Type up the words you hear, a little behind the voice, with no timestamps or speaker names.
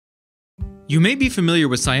You may be familiar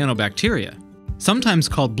with cyanobacteria, sometimes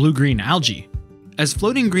called blue-green algae, as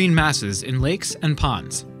floating green masses in lakes and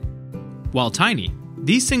ponds. While tiny,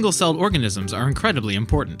 these single-celled organisms are incredibly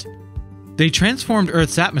important. They transformed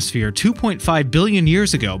Earth's atmosphere 2.5 billion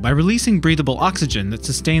years ago by releasing breathable oxygen that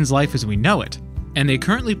sustains life as we know it, and they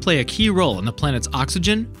currently play a key role in the planet's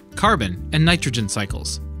oxygen, carbon, and nitrogen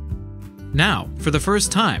cycles. Now, for the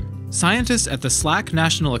first time, scientists at the SLAC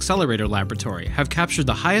National Accelerator Laboratory have captured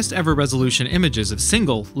the highest ever resolution images of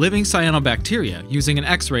single, living cyanobacteria using an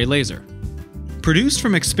X-ray laser. Produced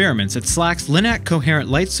from experiments at SLAC's Linac Coherent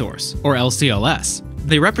Light Source, or LCLS,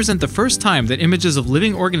 they represent the first time that images of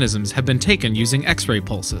living organisms have been taken using X-ray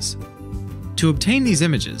pulses. To obtain these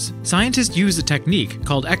images, scientists use a technique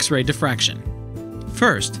called X-ray diffraction.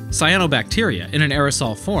 First, cyanobacteria in an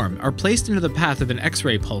aerosol form are placed into the path of an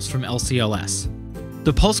X-ray pulse from LCLS.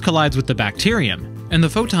 The pulse collides with the bacterium, and the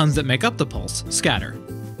photons that make up the pulse scatter.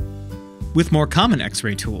 With more common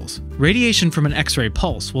X-ray tools, radiation from an X-ray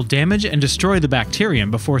pulse will damage and destroy the bacterium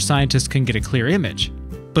before scientists can get a clear image.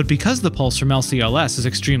 But because the pulse from LCLS is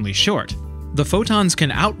extremely short, the photons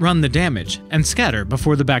can outrun the damage and scatter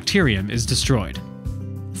before the bacterium is destroyed.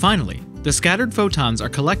 Finally, the scattered photons are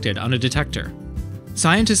collected on a detector.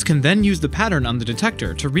 Scientists can then use the pattern on the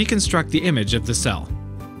detector to reconstruct the image of the cell.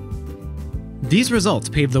 These results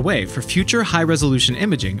pave the way for future high-resolution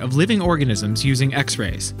imaging of living organisms using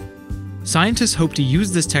X-rays. Scientists hope to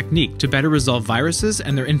use this technique to better resolve viruses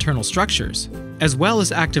and their internal structures, as well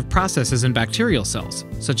as active processes in bacterial cells,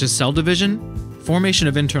 such as cell division, formation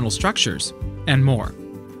of internal structures, and more.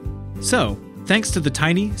 So, thanks to the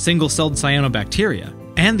tiny, single-celled cyanobacteria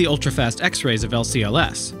and the ultrafast X-rays of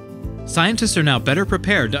LCLS, scientists are now better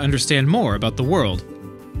prepared to understand more about the world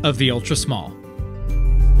of the ultra-small.